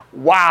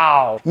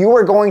Wow, you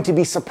are going to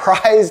be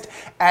surprised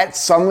at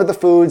some of the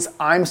foods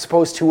I'm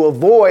supposed to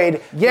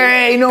avoid.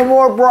 Yay, no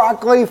more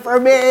broccoli for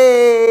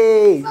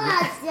me!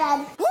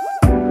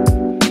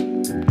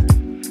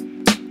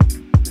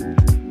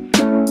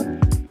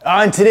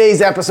 On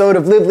today's episode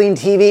of Live Lean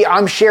TV,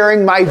 I'm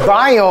sharing my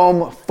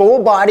Viome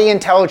full body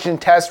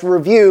intelligence test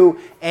review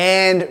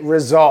and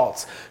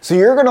results. So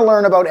you're gonna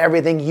learn about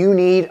everything you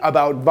need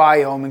about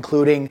Viome,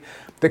 including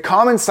the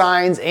common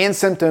signs and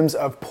symptoms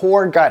of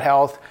poor gut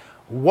health.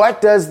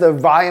 What does the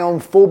Viome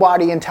full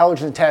body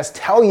intelligence test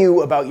tell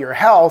you about your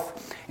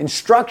health?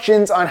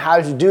 Instructions on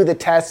how to do the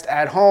test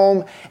at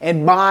home,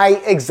 and my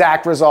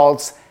exact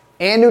results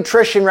and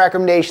nutrition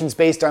recommendations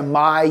based on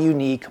my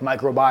unique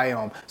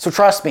microbiome. So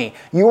trust me,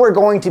 you are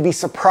going to be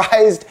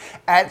surprised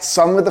at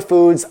some of the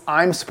foods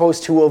I'm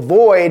supposed to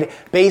avoid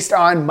based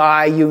on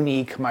my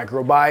unique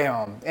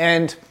microbiome.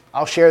 And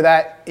I'll share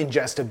that in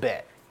just a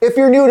bit. If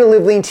you're new to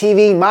Live Lean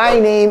TV, my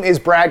name is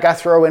Brad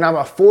Guthrow and I'm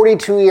a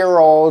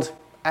 42-year-old.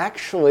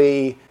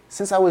 Actually,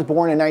 since I was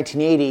born in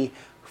 1980,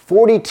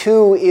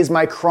 42 is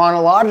my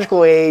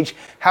chronological age.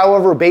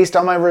 However, based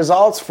on my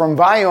results from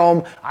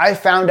Viome, I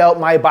found out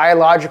my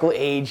biological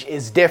age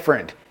is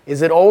different.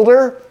 Is it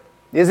older?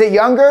 Is it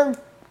younger?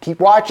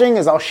 Keep watching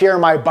as I'll share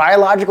my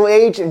biological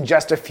age in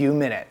just a few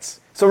minutes.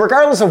 So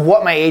regardless of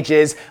what my age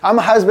is, I'm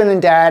a husband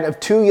and dad of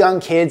 2 young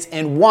kids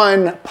and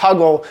 1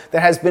 puggle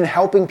that has been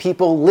helping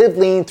people live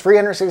lean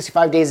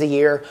 365 days a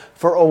year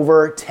for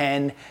over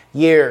 10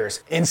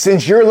 years. And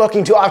since you're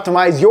looking to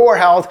optimize your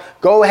health,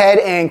 go ahead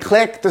and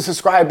click the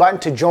subscribe button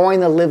to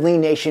join the Live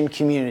Lean Nation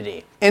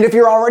community. And if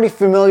you're already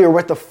familiar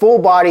with the full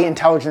body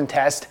intelligence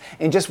test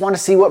and just want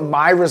to see what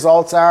my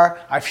results are,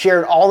 I've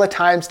shared all the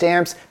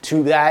timestamps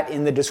to that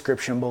in the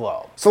description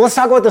below. So let's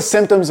talk about the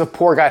symptoms of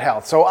poor gut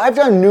health. So I've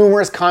done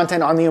numerous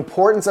content on the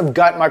importance of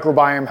gut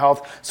microbiome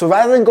health. So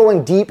rather than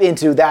going deep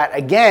into that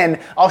again,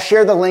 I'll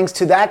share the links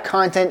to that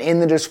content in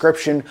the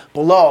description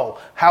below.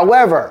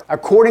 However,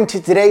 according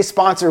to today's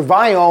sponsor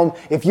Viome,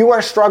 if you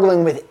are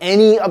struggling with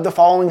any of the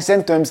following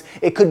symptoms,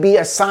 it could be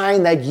a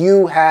sign that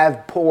you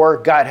have poor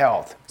gut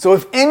health. So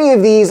if any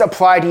of these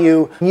apply to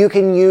you, you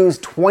can use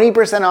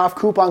 20% off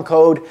coupon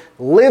code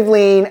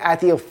LIVELEAN at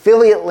the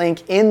affiliate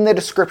link in the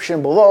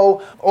description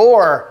below,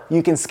 or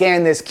you can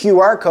scan this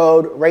QR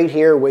code right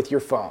here with your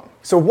phone.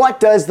 So what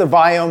does the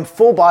Viome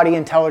full body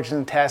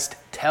intelligence test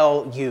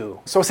tell you?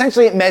 So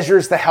essentially it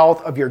measures the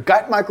health of your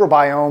gut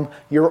microbiome,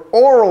 your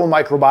oral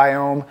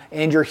microbiome,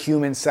 and your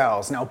human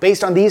cells. Now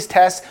based on these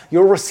tests,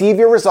 you'll receive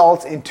your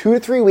results in 2 to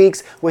 3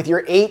 weeks with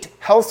your 8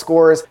 health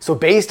scores. So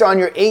based on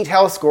your 8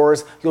 health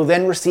scores, you'll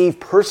then receive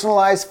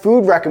personalized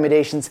food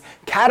recommendations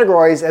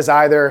categorized as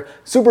either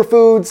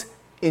superfoods,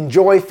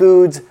 enjoy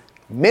foods,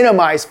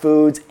 minimize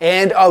foods,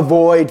 and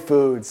avoid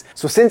foods.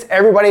 So since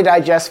everybody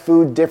digests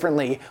food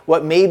differently,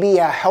 what may be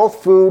a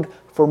health food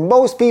for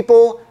most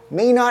people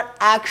may not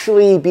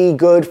actually be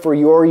good for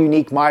your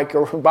unique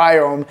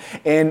microbiome,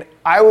 and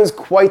I was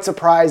quite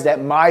surprised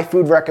at my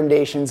food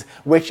recommendations,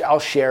 which I'll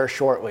share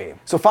shortly.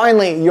 So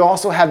finally, you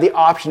also have the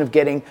option of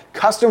getting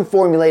custom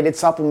formulated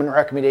supplement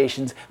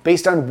recommendations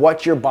based on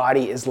what your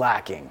body is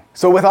lacking.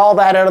 So with all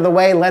that out of the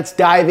way, let's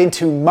dive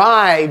into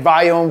my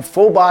Viome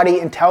full body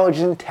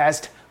intelligence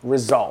test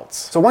results.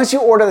 So once you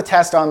order the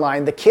test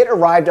online, the kit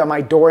arrived on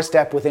my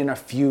doorstep within a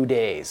few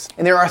days.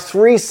 And there are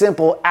 3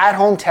 simple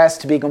at-home tests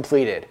to be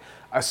completed: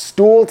 a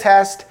stool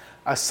test,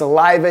 a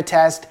saliva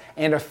test,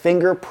 and a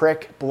finger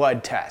prick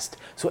blood test.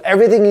 So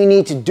everything you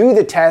need to do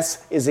the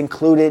test is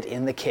included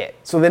in the kit.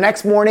 So the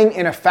next morning,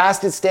 in a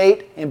fasted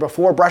state and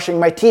before brushing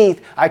my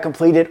teeth, I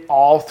completed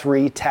all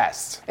 3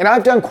 tests. And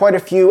I've done quite a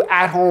few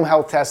at-home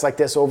health tests like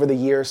this over the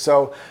years,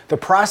 so the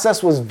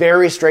process was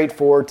very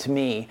straightforward to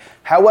me.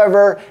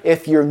 However,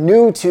 if you're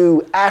new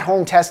to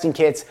at-home testing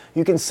kits,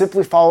 you can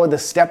simply follow the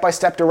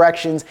step-by-step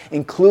directions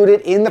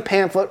included in the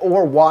pamphlet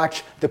or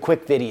watch the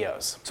quick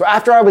videos. So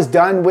after I was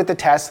done with the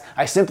tests,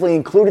 I simply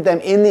included them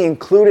in the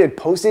included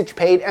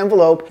postage-paid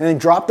envelope and then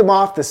dropped them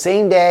off the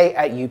same day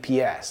at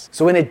UPS.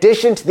 So in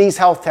addition to these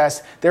health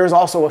tests, there is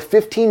also a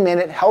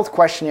 15-minute health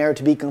questionnaire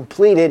to be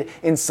completed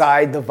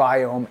inside the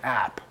Viome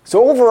app.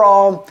 So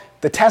overall,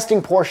 the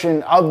testing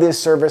portion of this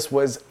service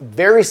was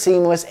very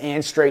seamless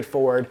and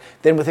straightforward.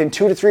 Then within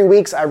 2 to 3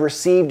 weeks, I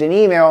received an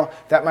email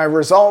that my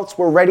results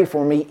were ready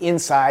for me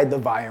inside the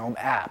Viome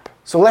app.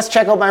 So let's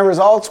check out my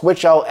results,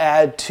 which I'll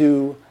add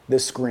to the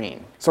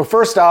screen. So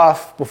first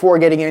off, before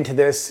getting into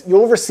this,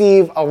 you'll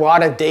receive a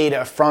lot of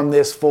data from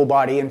this full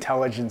body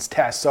intelligence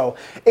test. So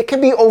it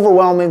can be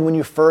overwhelming when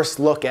you first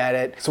look at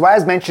it. So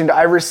as mentioned,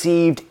 I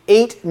received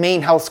 8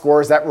 main health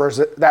scores that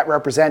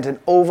represent an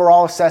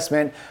overall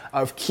assessment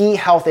of key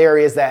health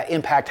areas that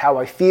impact how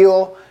I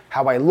feel,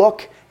 how I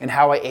look, and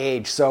how I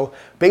age. So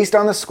based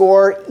on the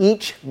score,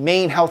 each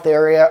main health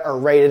area are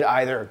rated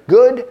either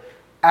good,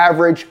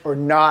 average, or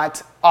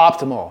not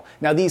optimal.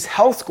 Now these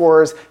health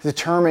scores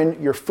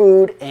determine your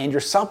food and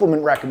your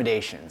supplement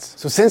recommendations.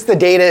 So since the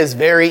data is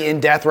very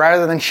in-depth,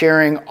 rather than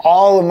sharing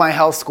all of my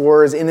health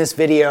scores in this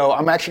video,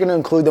 I'm actually going to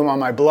include them on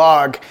my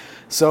blog.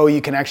 so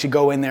you can actually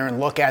go in there and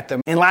look at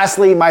them. And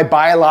lastly, my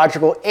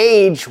biological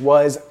age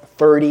was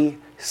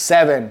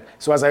 37.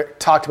 So as I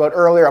talked about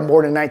earlier, I'm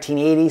born in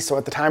 1980, so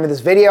at the time of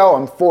this video,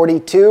 I'm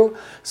 42.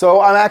 So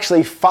I'm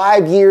actually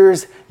 5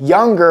 years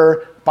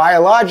younger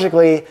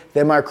biologically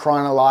than my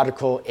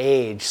chronological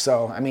age.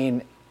 So, I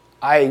mean,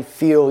 I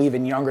feel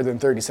even younger than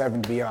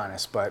 37 to be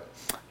honest, but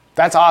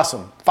that's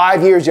awesome.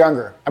 5 years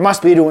younger. I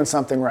must be doing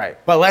something right.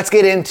 But let's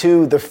get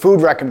into the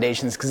food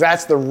recommendations because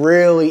that's the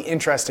really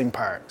interesting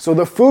part. So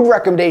the food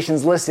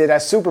recommendations listed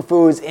as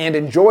superfoods and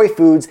enjoy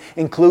foods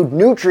include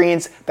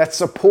nutrients that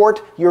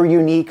support your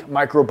unique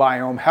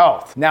microbiome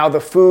health. Now the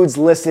foods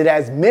listed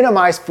as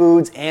minimize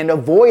foods and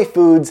avoid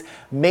foods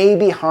may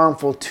be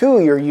harmful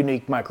to your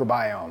unique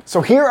microbiome. So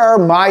here are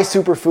my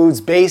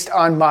superfoods based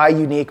on my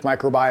unique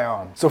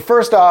microbiome. So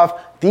first off,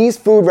 these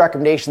food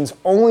recommendations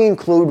only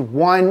include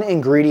one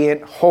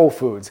ingredient, whole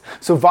foods.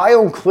 So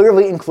Viome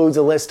clearly includes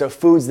a list of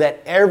foods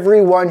that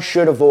everyone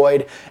should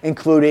avoid,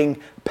 including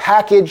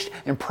packaged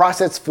and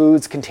processed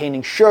foods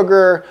containing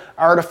sugar,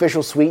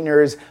 artificial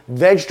sweeteners,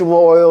 vegetable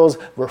oils,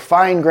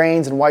 refined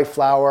grains, and white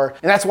flour.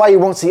 And that's why you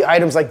won't see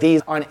items like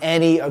these on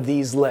any of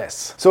these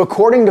lists. So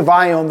according to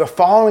Viome, the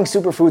following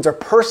superfoods are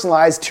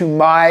personalized to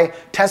my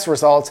test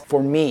results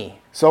for me.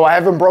 So I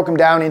have them broken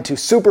down into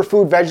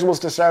superfood vegetables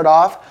to start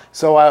off.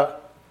 So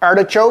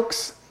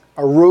artichokes,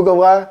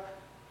 arugula,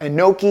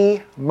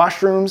 enoki,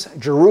 mushrooms,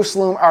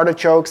 Jerusalem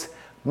artichokes,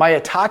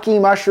 maitake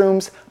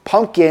mushrooms,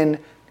 pumpkin,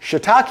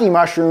 shiitake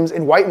mushrooms,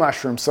 and white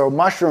mushrooms. So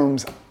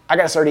mushrooms, I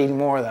gotta start eating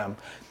more of them.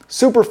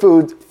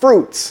 Superfoods,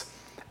 fruits,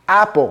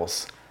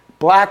 apples,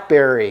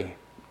 blackberry,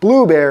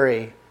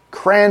 blueberry,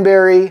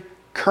 cranberry,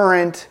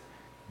 currant,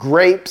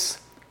 grapes,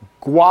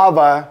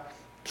 guava,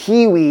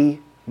 kiwi,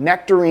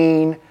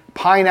 nectarine,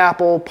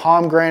 pineapple,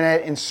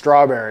 pomegranate, and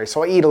strawberry.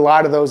 So I eat a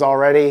lot of those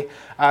already.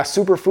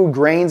 Superfood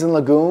grains and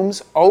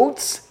legumes,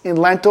 oats and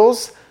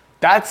lentils.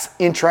 That's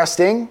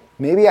interesting.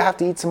 Maybe I have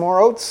to eat some more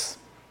oats.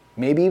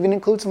 Maybe even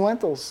include some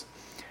lentils.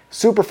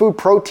 Superfood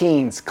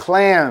proteins,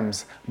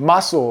 clams,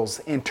 mussels,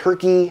 and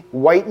turkey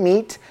white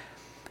meat.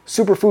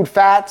 Superfood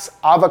fats,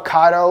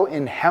 avocado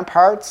and hemp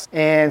hearts.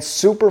 And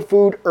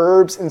superfood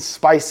herbs and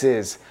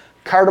spices,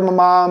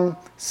 cardamom,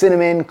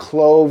 cinnamon,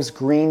 cloves,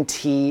 green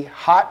tea,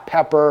 hot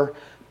pepper,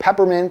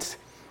 peppermint,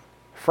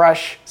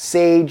 fresh,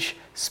 sage,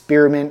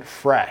 spearmint,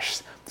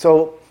 fresh.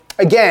 So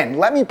again,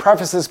 let me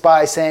preface this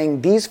by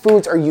saying these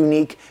foods are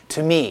unique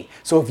to me.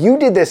 So if you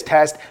did this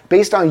test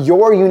based on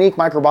your unique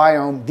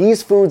microbiome,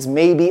 these foods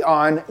may be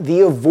on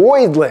the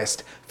avoid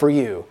list for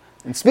you.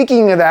 And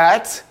speaking of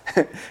that,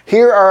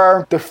 here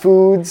are the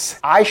foods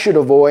I should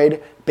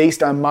avoid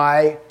based on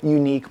my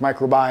unique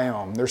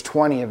microbiome. There's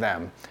 20 of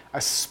them.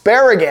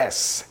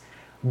 Asparagus,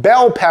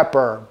 bell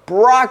pepper,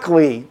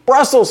 broccoli,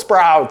 Brussels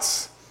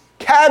sprouts,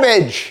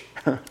 cabbage,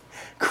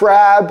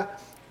 crab,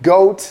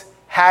 goat,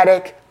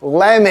 haddock,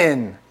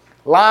 lemon,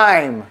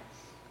 lime,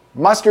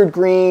 mustard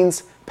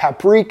greens,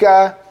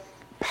 paprika,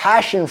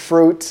 passion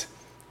fruit,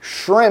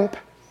 shrimp,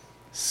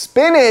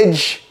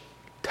 spinach,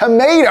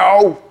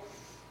 tomato,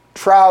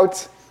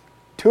 trout,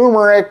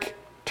 turmeric,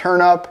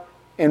 turnip,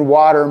 and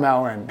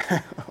watermelon.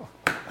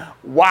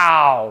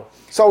 Wow.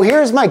 So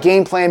here's my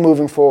game plan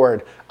moving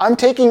forward. I'm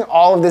taking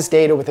all of this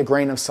data with a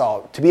grain of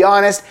salt. To be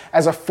honest,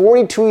 as a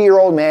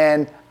 42-year-old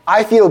man,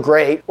 I feel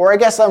great, or I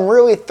guess I'm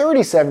really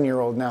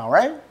 37-year-old now,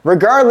 right?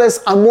 Regardless,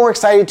 I'm more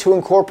excited to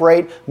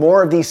incorporate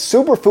more of these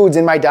superfoods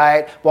in my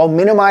diet while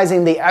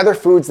minimizing the other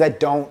foods that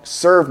don't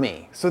serve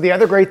me. So the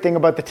other great thing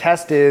about the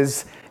test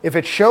is if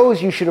it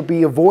shows you should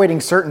be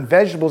avoiding certain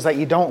vegetables that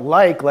you don't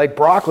like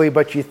broccoli,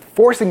 but you're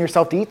forcing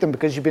yourself to eat them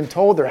because you've been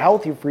told they're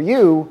healthy for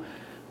you,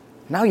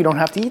 now you don't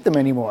have to eat them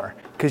anymore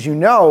because you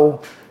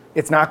know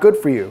it's not good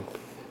for you.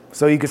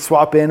 So you could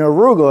swap in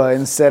arugula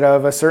instead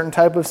of a certain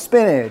type of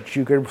spinach.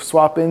 You could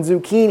swap in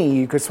zucchini.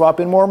 You could swap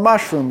in more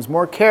mushrooms,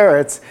 more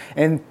carrots,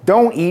 and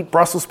don't eat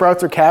Brussels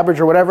sprouts or cabbage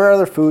or whatever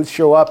other foods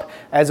show up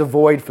as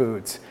avoid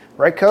foods.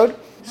 Right, Code?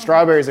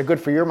 Strawberries are good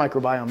for your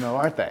microbiome though,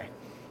 aren't they?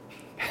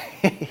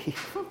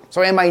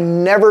 So am I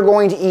never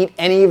going to eat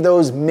any of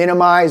those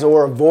minimize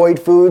or avoid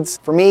foods?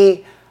 For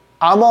me,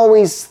 I'm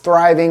always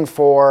thriving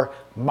for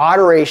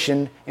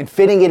moderation and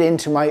fitting it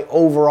into my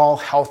overall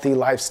healthy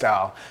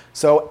lifestyle.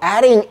 So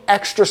adding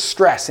extra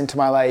stress into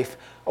my life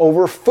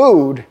over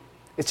food,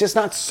 it's just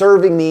not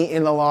serving me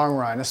in the long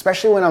run,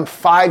 especially when I'm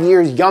 5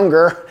 years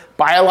younger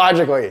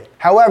biologically.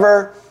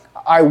 However,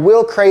 I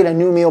will create a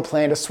new meal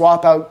plan to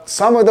swap out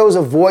some of those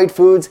avoid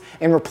foods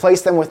and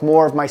replace them with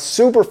more of my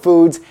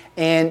superfoods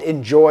and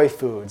enjoy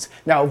foods.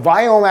 Now,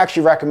 Viome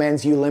actually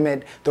recommends you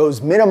limit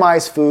those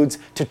minimized foods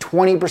to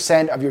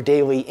 20% of your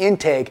daily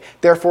intake.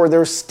 Therefore,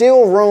 there's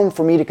still room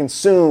for me to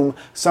consume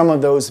some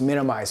of those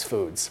minimized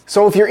foods.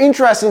 So if you're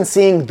interested in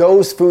seeing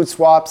those food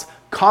swaps,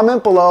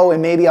 comment below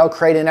and maybe I'll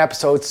create an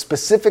episode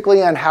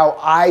specifically on how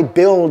I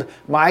build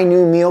my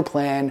new meal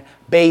plan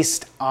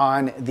based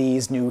on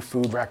these new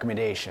food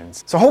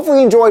recommendations. So hopefully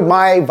you enjoyed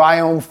my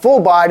Viome full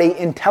body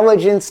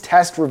intelligence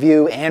test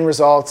review and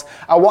results.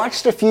 I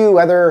watched a few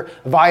other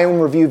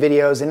Viome review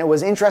videos, and it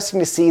was interesting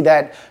to see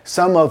that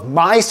some of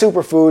my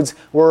superfoods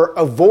were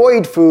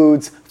avoid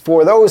foods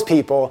for those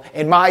people,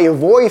 and my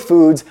avoid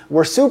foods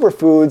were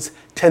superfoods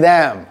to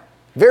them.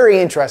 Very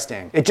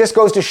interesting. It just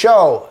goes to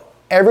show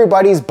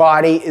everybody's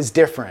body is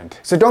different.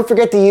 So don't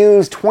forget to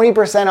use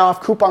 20%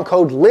 off coupon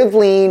code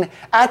LIVELEAN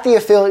at the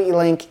affiliate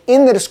link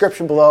in the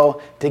description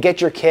below to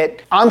get your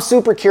kit. I'm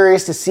super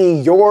curious to see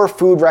your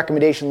food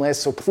recommendation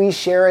list, so please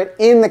share it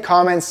in the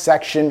comments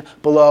section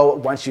below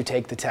once you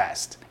take the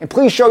test. And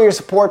please show your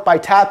support by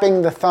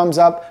tapping the thumbs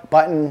up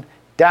button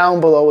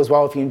down below as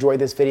well if you enjoyed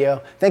this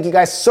video. Thank you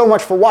guys so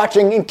much for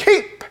watching, and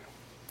keep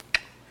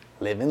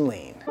living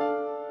lean.